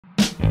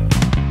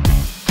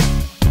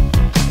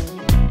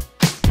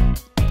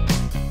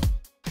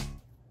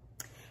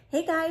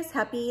Hey guys,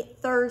 happy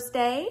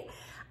Thursday.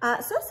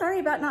 So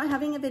sorry about not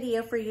having a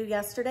video for you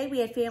yesterday. We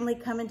had family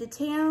come into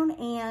town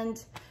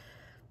and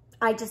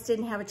I just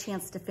didn't have a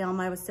chance to film.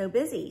 I was so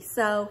busy.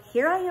 So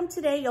here I am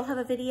today. You'll have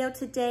a video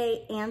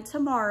today and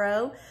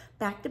tomorrow,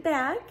 back to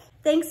back.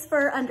 Thanks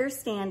for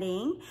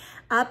understanding.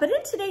 But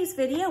in today's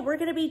video, we're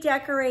gonna be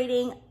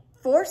decorating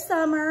for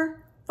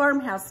summer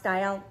farmhouse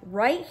style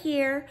right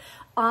here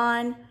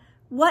on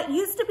what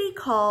used to be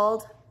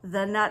called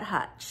the nut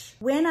hutch.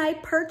 When I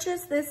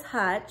purchased this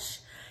hutch,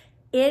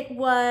 it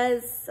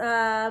was,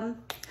 how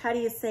do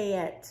you say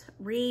it?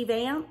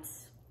 Revamped.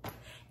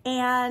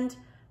 And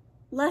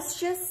let's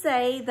just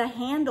say the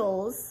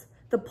handles,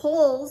 the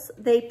poles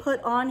they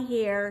put on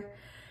here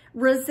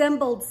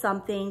resembled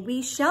something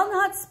we shall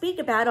not speak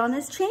about on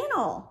this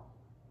channel.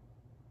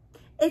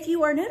 If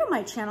you are new to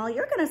my channel,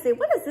 you're gonna say,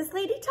 what is this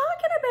lady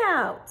talking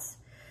about?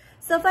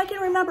 So if I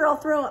can remember, I'll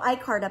throw an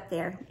iCard up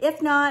there.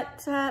 If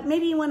not,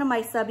 maybe one of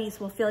my subbies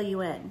will fill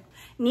you in.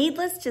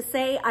 Needless to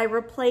say, I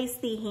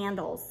replaced the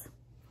handles.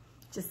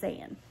 Just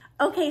saying.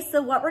 Okay,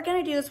 so what we're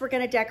gonna do is we're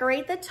gonna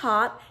decorate the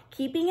top,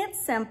 keeping it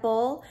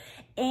simple.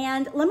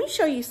 And let me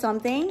show you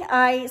something.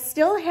 I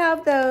still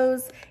have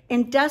those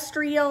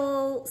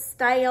industrial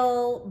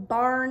style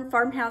barn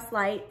farmhouse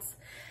lights.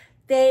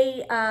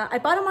 I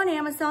bought them on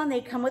Amazon.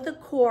 They come with a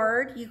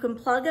cord. You can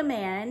plug them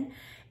in.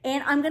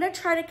 And I'm gonna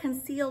try to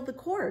conceal the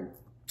cord.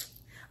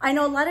 I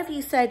know a lot of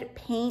you said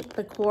paint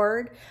the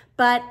cord,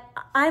 but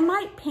I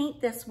might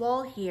paint this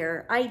wall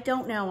here. I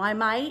don't know, I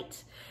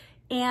might.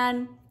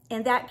 And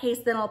in that case,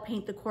 then I'll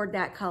paint the cord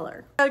that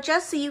color. So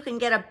just so you can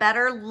get a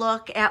better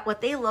look at what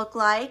they look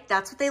like,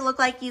 that's what they look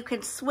like. You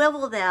can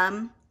swivel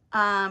them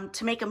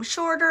to make them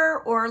shorter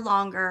or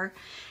longer.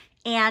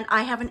 And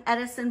I have an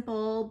Edison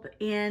bulb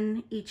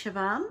in each of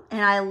them,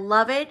 and I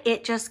love it.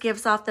 It just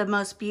gives off the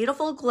most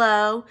beautiful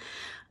glow,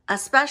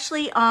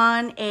 especially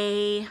on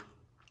a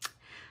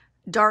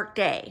dark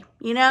day,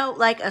 you know,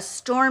 like a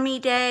stormy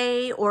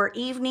day or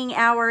evening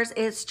hours.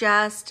 It's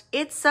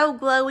so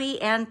glowy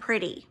and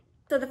pretty.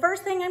 So the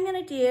first thing I'm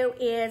gonna do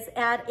is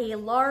add a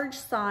large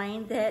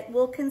sign that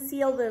will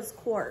conceal those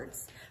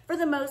cords for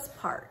the most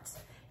part.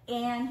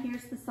 And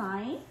here's the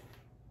sign.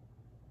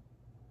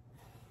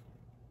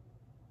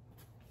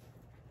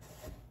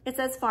 It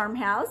says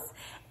Farmhouse,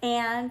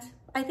 and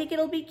I think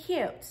it'll be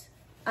cute.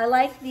 I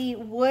like the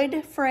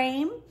wood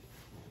frame.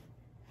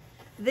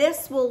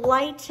 This will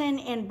lighten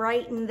and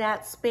brighten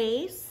that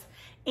space.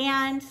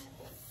 And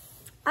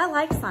I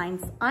like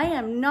signs. I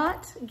am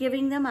not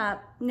giving them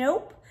up.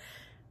 Nope.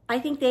 I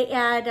think they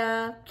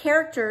add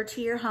character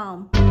to your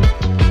home.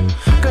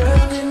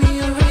 Girl, give me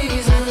a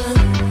reason,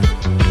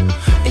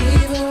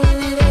 even when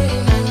it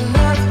ain't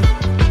enough.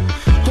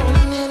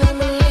 Don't even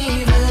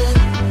believe it.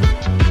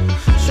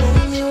 Show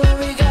me what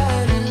we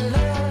got in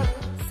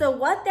love. So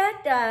what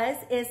that does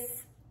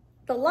is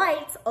the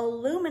lights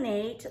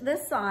illuminate the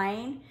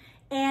sign,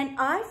 and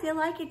I feel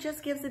like it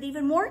just gives it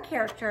even more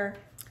character.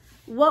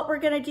 What we're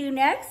gonna do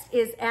next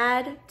is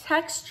add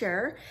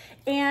texture.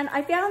 And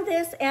I found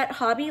this at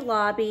Hobby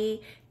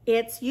Lobby.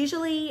 It's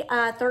usually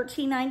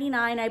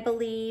 $13.99, I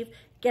believe.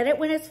 Get it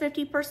when it's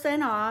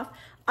 50% off.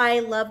 I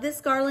love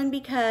this garland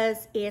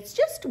because it's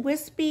just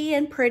wispy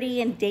and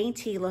pretty and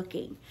dainty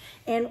looking.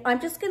 And I'm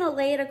just gonna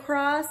lay it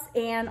across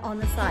and on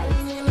the sides.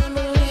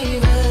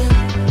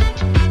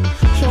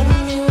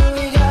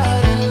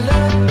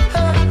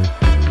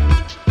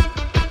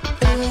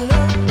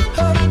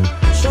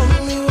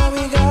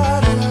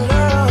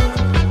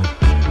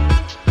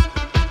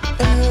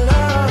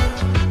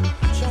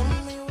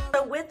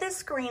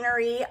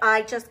 Greenery,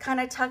 I just kind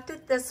of tucked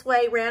it this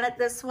way, ran it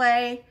this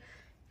way,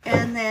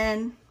 and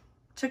then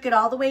took it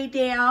all the way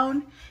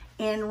down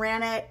and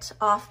ran it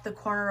off the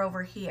corner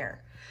over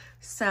here.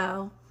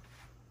 So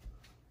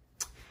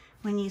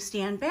when you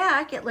stand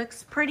back, it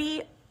looks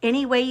pretty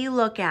any way you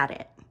look at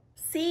it.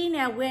 See,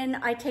 now when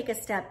I take a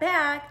step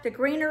back, the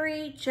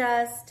greenery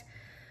just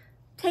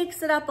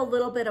takes it up a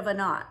little bit of a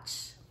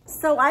notch.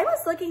 So I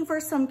was looking for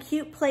some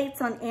cute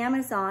plates on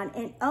Amazon,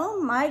 and oh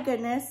my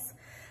goodness,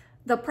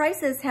 the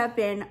prices have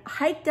been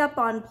hiked up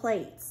on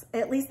plates.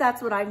 At least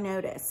that's what I've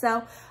noticed.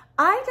 So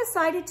I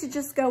decided to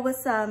just go with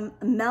some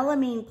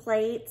melamine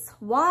plates.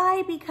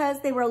 Why?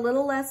 Because they were a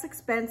little less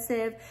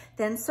expensive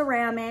than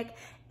ceramic.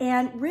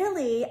 And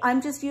really,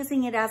 I'm just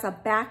using it as a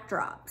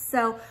backdrop.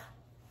 So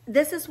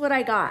this is what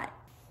I got.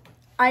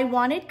 I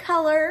wanted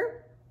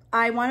color.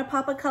 I want to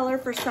pop a color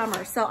for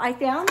summer. So I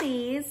found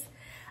these.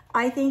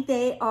 I think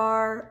they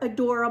are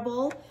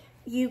adorable.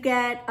 You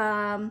get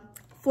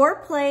 4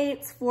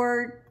 plates,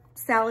 4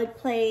 salad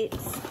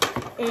plates,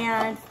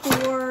 and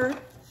 4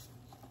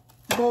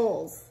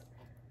 bowls.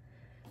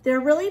 They're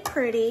really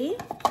pretty.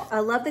 I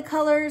love the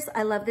colors.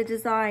 I love the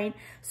design.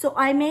 So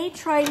I may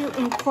try to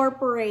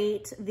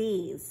incorporate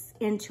these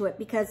into it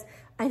because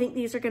I think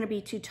these are going to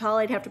be too tall.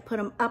 I'd have to put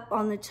them up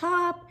on the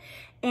top,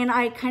 and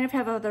I kind of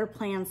have other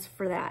plans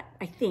for that,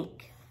 I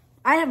think.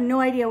 I have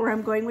no idea where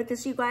I'm going with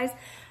this, you guys.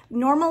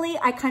 Normally,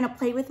 I kind of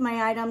play with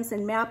my items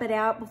and map it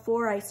out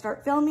before I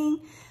start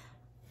filming.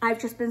 I've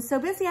just been so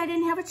busy I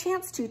didn't have a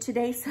chance to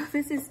today, so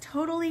this is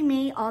totally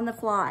me on the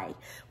fly.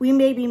 We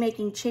may be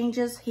making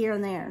changes here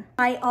and there.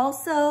 I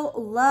also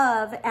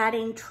love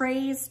adding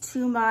trays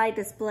to my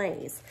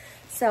displays.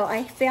 So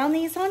I found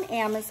these on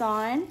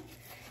Amazon,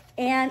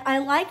 and I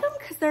like them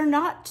because they're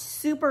not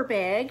super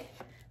big,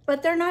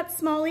 but they're not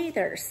small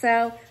either.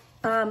 So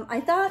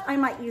I thought I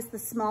might use the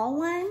small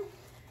one.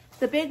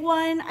 The big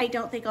one, I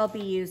don't think I'll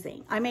be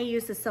using. I may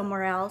use this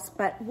somewhere else,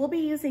 but we'll be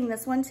using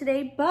this one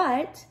today.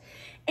 But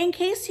in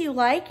case you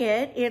like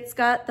it, it's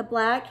got the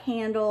black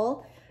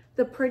handle,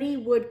 the pretty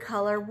wood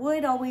color.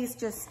 Wood always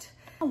just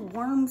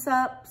warms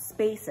up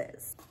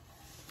spaces.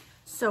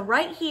 So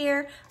right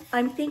here,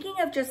 I'm thinking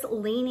of just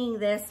leaning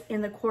this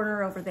in the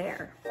corner over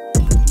there.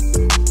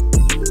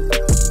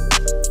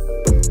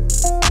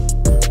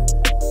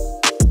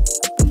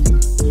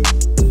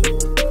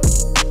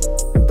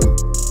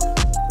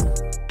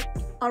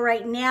 All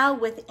right, now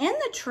within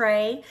the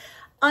tray,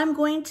 I'm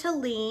going to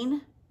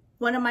lean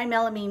one of my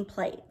melamine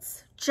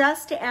plates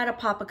just to add a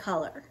pop of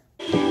color.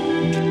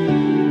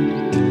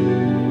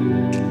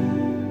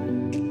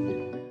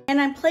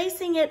 And I'm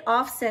placing it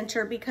off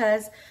center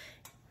because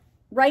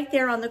right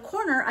there on the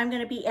corner, I'm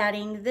going to be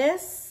adding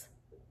this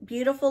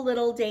beautiful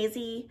little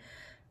daisy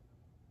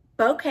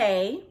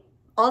bouquet,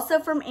 also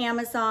from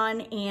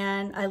Amazon,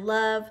 and I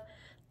love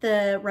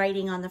the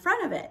writing on the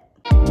front of it.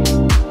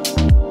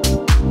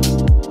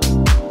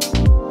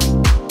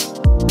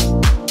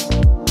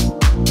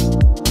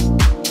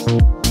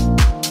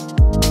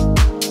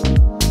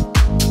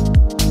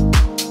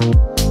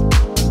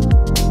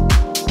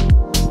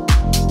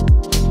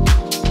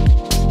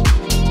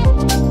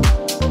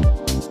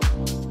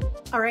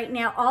 All right,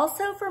 now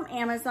also from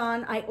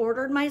Amazon, I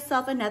ordered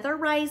myself another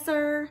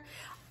riser.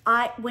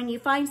 When you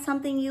find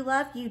something you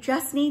love, you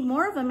just need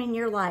more of them in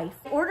your life.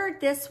 I ordered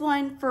this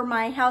one for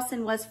my house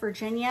in West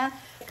Virginia.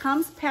 It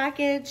comes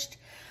packaged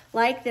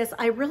like this.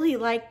 I really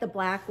like the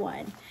black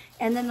one.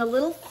 And then the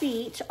little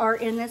feet are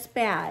in this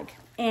bag.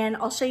 And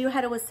I'll show you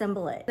how to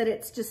assemble it. But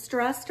it's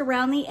distressed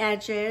around the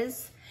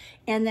edges.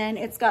 And then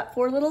it's got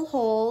 4 little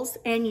holes.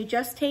 And you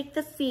just take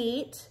the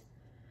feet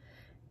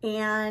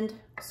and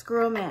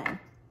screw them in.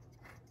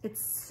 It's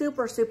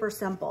super, super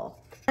simple.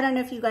 I don't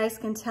know if you guys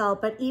can tell,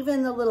 but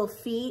even the little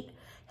feet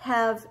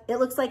have, it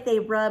looks like they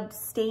rubbed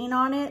stain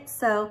on it.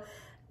 So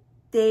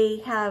they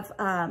have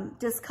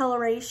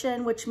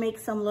discoloration, which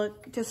makes them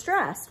look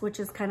distressed, which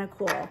is kind of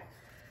cool.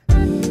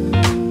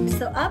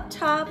 So up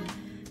top,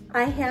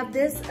 I have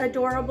this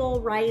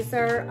adorable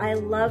riser. I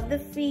love the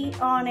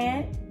feet on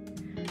it.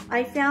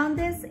 I found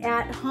this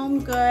at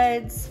Home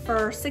Goods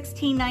for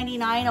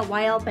 $16.99 a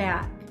while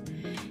back.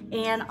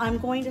 And I'm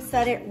going to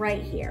set it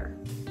right here.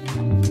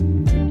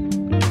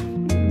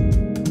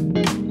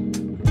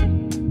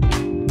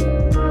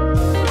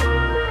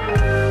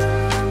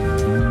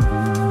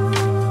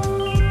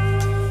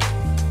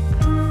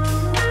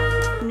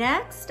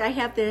 Next, I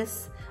have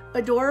this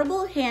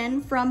adorable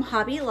hen from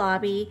Hobby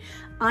Lobby.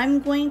 I'm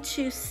going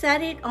to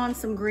set it on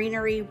some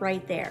greenery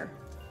right there.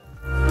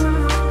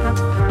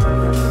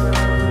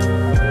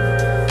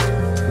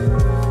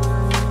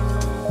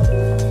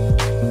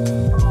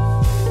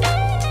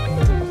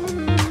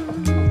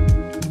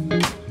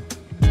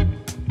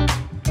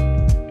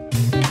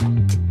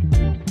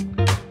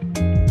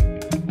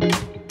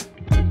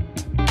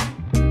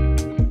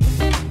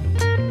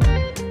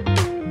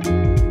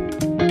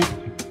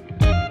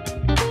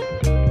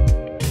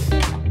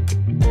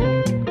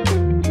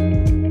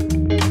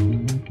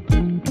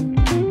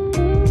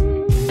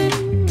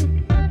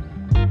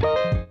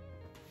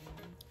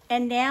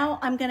 And now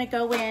I'm gonna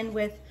go in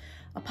with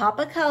a pop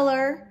of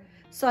color.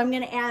 So I'm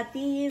gonna add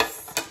these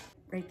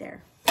right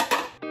there.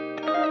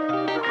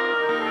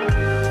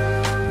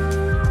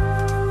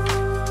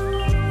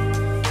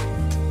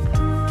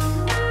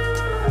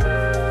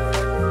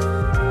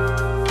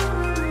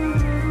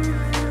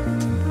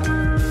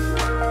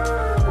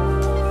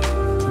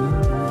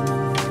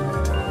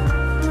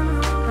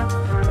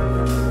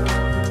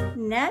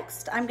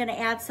 Next, I'm gonna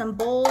add some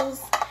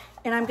bowls,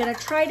 and I'm gonna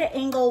try to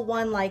angle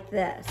one like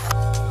this.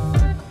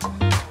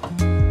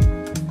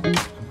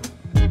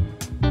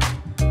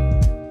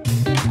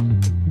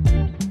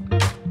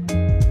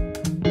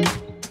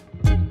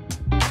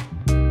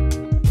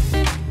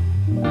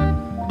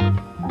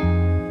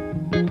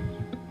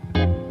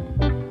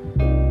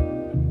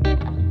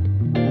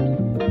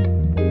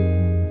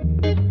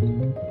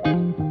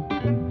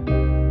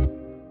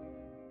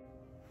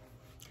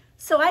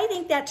 So I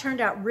think that turned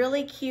out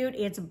really cute.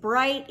 It's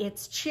bright,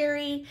 it's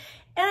cheery,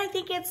 and I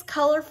think it's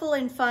colorful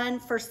and fun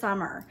for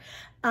summer.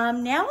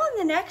 Now on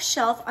the next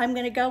shelf, I'm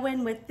gonna go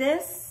in with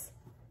this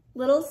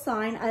little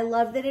sign. I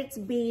love that it's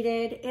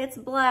beaded, it's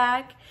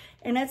black,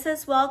 and it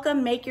says,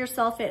 "Welcome, make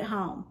yourself at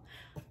home."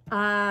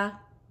 I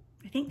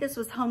think this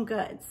was Home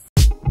Goods.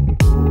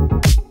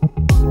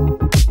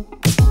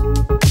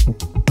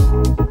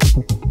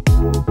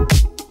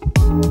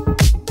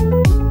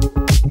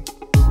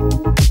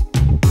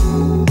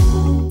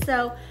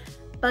 So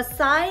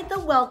Beside the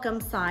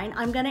welcome sign,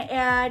 I'm gonna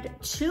add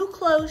 2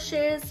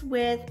 cloches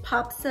with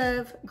pops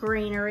of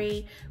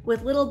greenery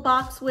with little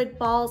boxwood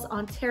balls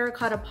on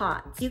terracotta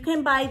pots. You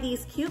can buy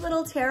these cute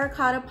little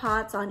terracotta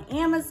pots on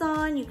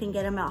Amazon. You can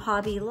get them at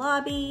Hobby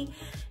Lobby,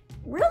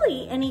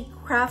 really any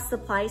craft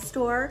supply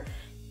store.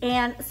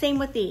 And same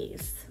with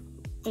these.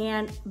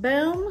 And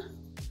boom,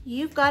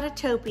 you've got a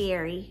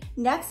topiary.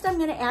 Next, I'm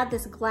gonna add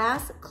this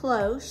glass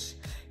cloche.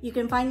 You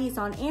can find these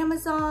on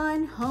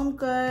Amazon, Home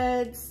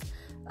Goods,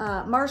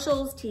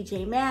 Marshall's,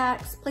 TJ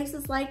Maxx,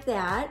 places like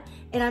that.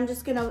 And I'm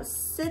just gonna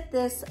sit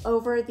this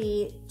over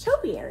the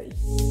topiary.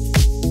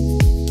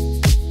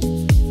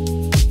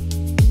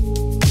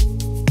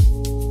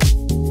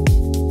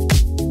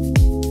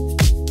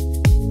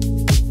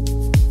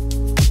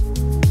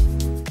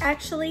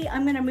 Actually,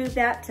 I'm gonna move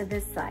that to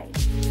this side.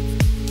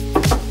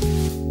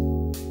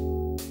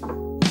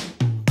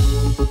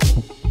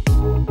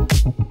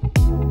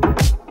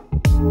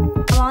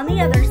 On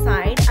the other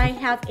side, I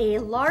have a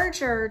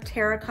larger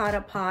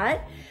terracotta pot,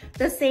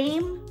 the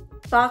same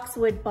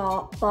boxwood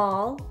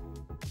ball,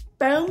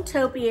 bone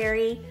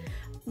topiary,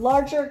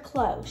 larger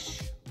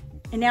cloche.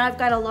 And now I've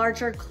got a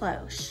larger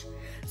cloche.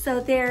 So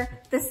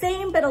they're the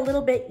same, but a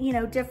little bit, you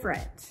know,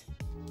 different.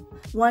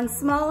 One's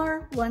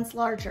smaller, one's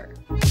larger.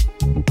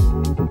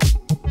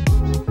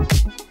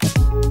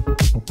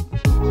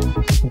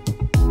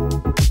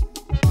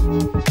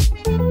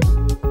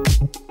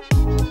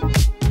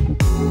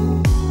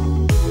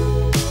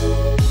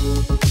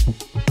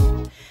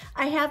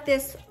 I have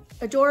this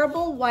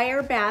adorable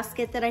wire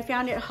basket that I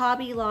found at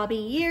Hobby Lobby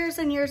years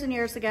and years and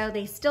years ago.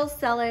 They still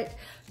sell it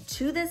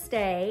to this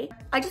day.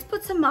 I just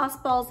put some moss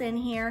balls in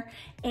here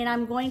and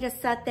I'm going to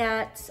set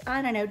that,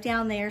 I don't know,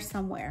 down there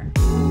somewhere.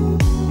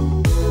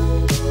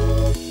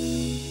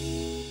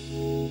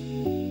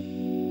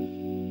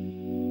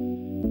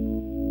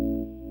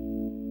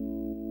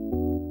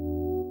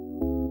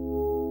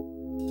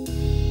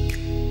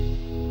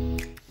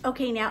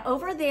 Okay, now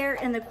over there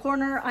in the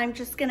corner, I'm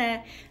just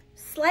gonna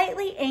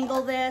slightly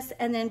angle this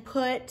and then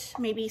put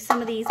maybe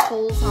some of these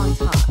holes on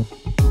top.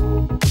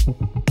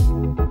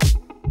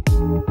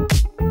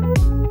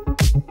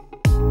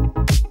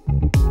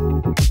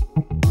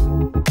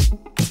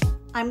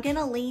 I'm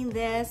gonna lean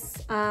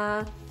this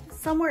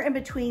somewhere in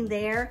between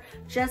there,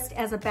 just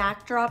as a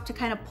backdrop to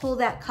kind of pull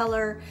that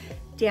color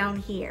down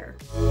here.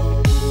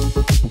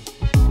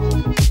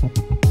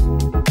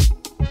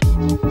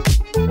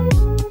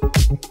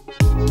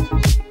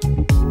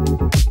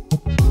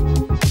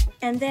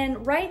 And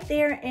then right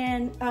there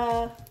and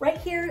right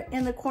here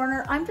in the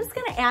corner, I'm just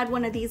gonna add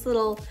one of these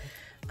little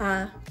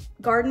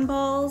garden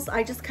balls.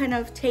 I just kind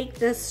of take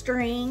this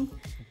string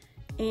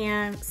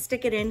and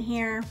stick it in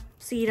here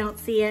so you don't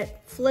see it,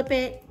 flip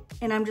it,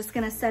 and I'm just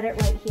gonna set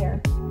it right here.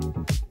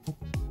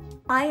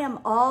 I am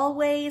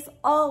always,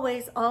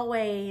 always,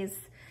 always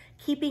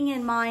keeping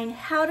in mind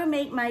how to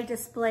make my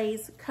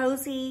displays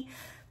cozy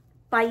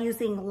by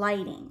using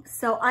lighting.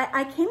 So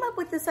I came up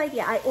with this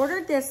idea. I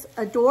ordered this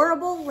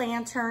adorable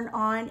lantern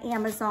on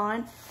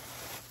Amazon.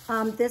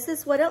 This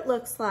is what it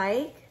looks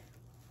like.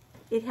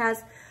 It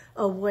has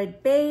a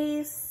wood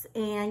base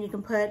and you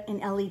can put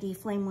an LED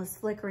flameless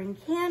flickering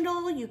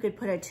candle. You could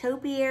put a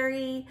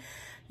topiary.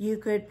 You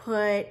could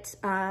put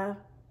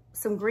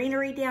some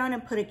greenery down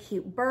and put a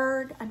cute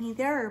bird. I mean,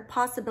 there are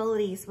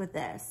possibilities with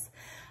this.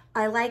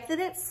 I like that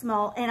it's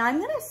small and I'm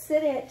gonna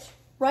sit it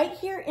right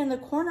here in the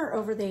corner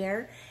over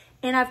there.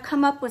 And I've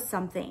come up with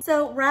something.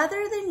 So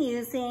rather than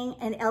using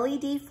an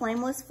LED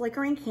flameless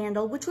flickering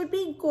candle, which would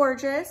be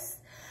gorgeous,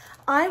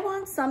 I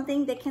want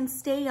something that can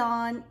stay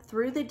on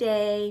through the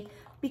day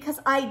because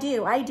I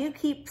do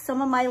keep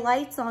some of my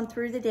lights on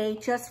through the day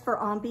just for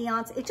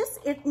ambiance.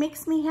 It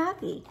makes me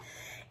happy.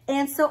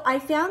 And so I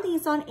found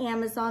these on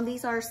Amazon.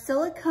 These are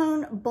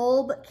silicone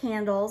bulb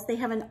candles. They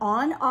have an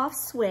on-off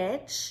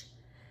switch,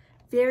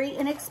 very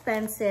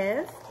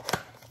inexpensive.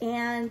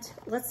 And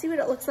let's see what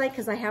it looks like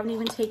because I haven't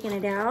even taken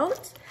it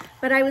out.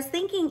 But I was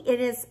thinking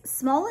it is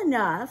small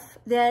enough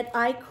that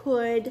I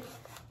could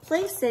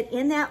place it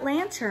in that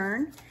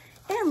lantern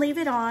and leave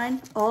it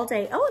on all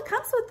day. Oh, it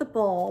comes with the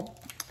bulb.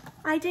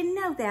 I didn't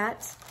know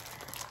that.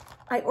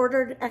 I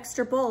ordered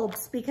extra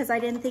bulbs because I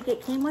didn't think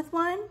it came with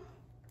one.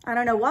 I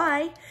don't know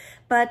why,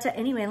 but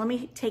anyway, let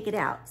me take it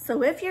out.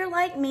 So if you're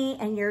like me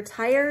and you're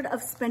tired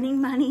of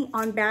spending money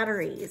on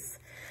batteries,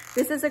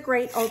 this is a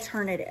great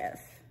alternative.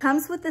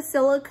 Comes with the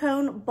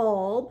silicone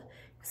bulb.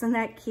 Isn't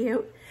that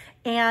cute?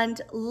 And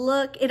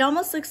look, it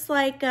almost looks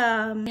like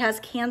it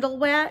has candle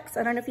wax.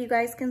 I don't know if you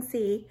guys can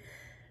see.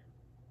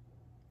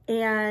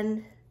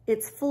 And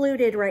it's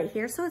fluted right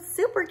here, so it's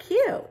super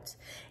cute.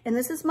 And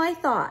this is my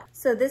thought.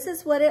 So this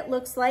is what it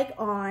looks like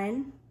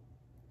on.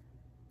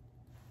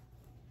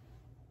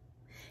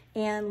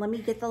 And let me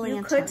get the lantern.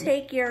 You could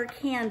take your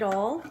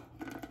candle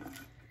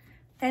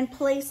and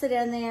place it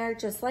in there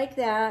just like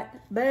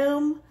that.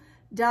 Boom.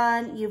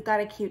 Done, you've got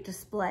a cute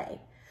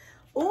display.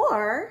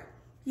 Or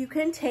you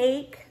can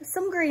take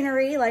some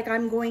greenery like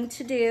I'm going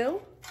to do.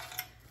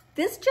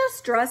 This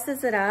just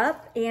dresses it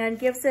up and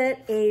gives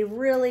it a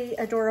really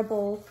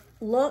adorable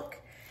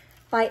look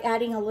by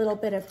adding a little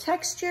bit of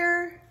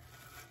texture.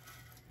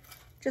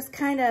 Just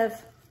kind of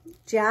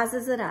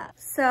jazzes it up.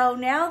 So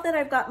now that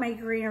I've got my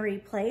greenery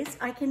placed,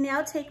 I can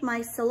now take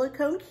my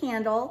silicone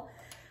candle,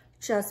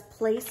 just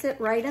place it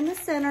right in the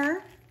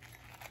center,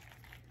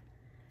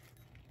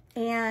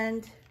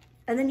 and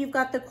then you've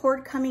got the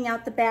cord coming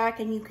out the back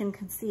and you can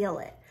conceal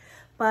it.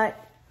 But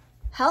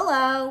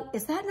hello,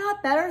 is that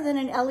not better than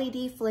an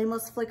LED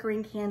flameless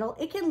flickering candle?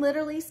 It can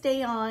literally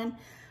stay on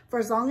for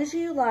as long as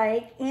you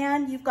like,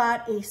 and you've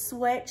got a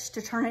switch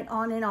to turn it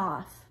on and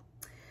off.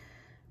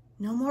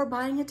 No more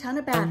buying a ton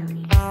of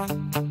batteries.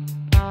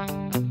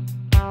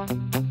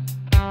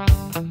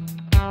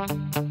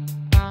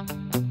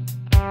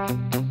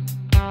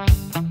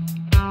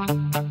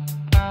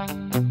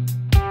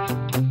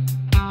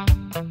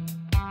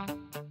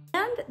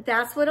 And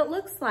that's what it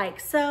looks like.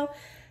 So,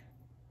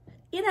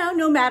 you know,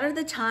 no matter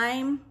the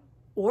time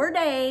or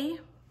day,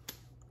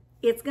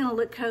 it's gonna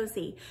look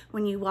cozy.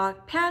 When you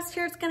walk past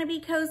here, it's gonna be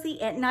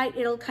cozy. At night,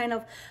 it'll kind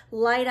of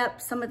light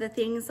up some of the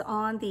things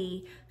on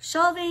the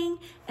shelving.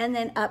 And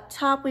then up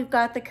top, we've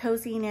got the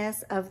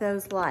coziness of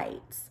those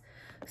lights.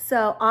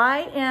 So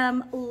I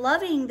am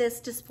loving this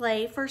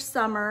display for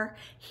summer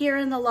here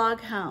in the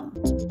log home.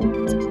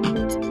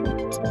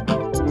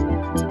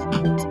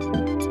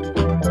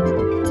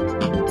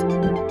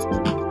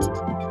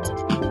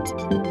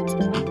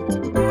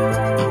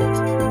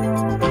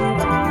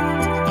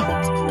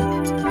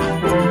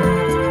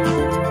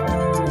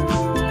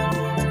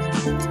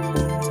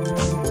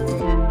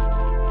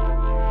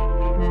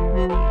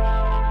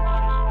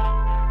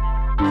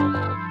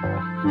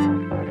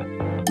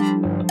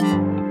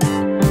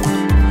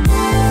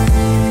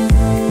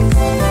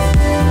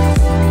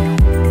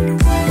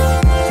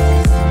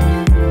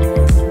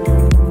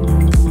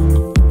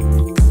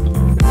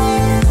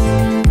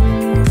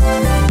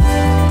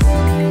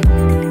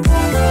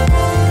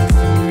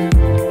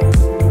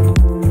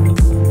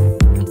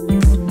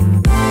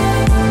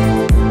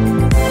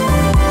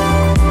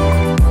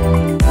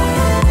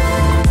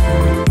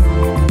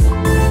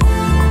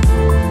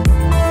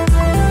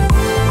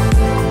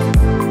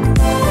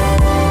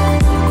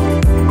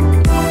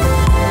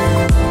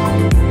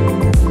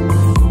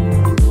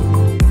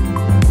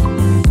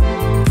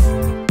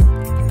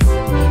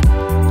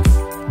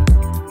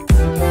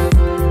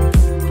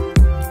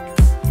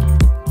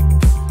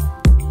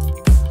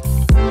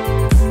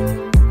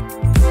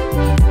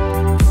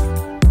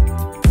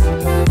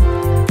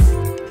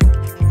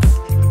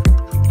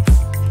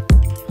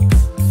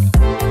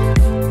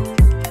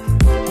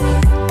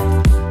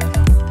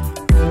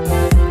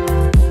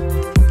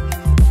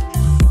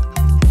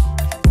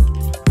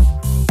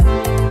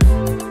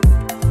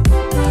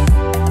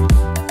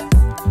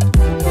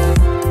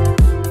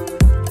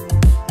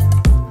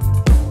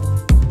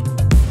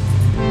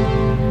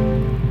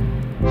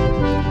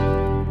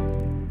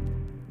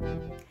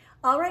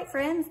 All right,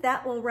 friends,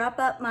 that will wrap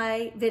up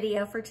my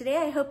video for today.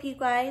 I hope you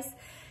guys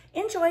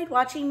enjoyed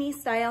watching me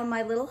style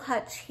my little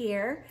hutch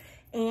here.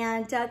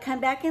 And come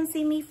back and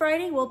see me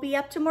Friday. We'll be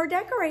up to more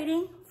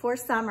decorating for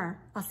summer.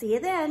 I'll see you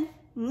then.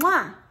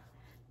 Mwah!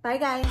 Bye,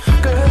 guys.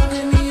 Girl,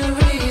 give me a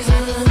reason.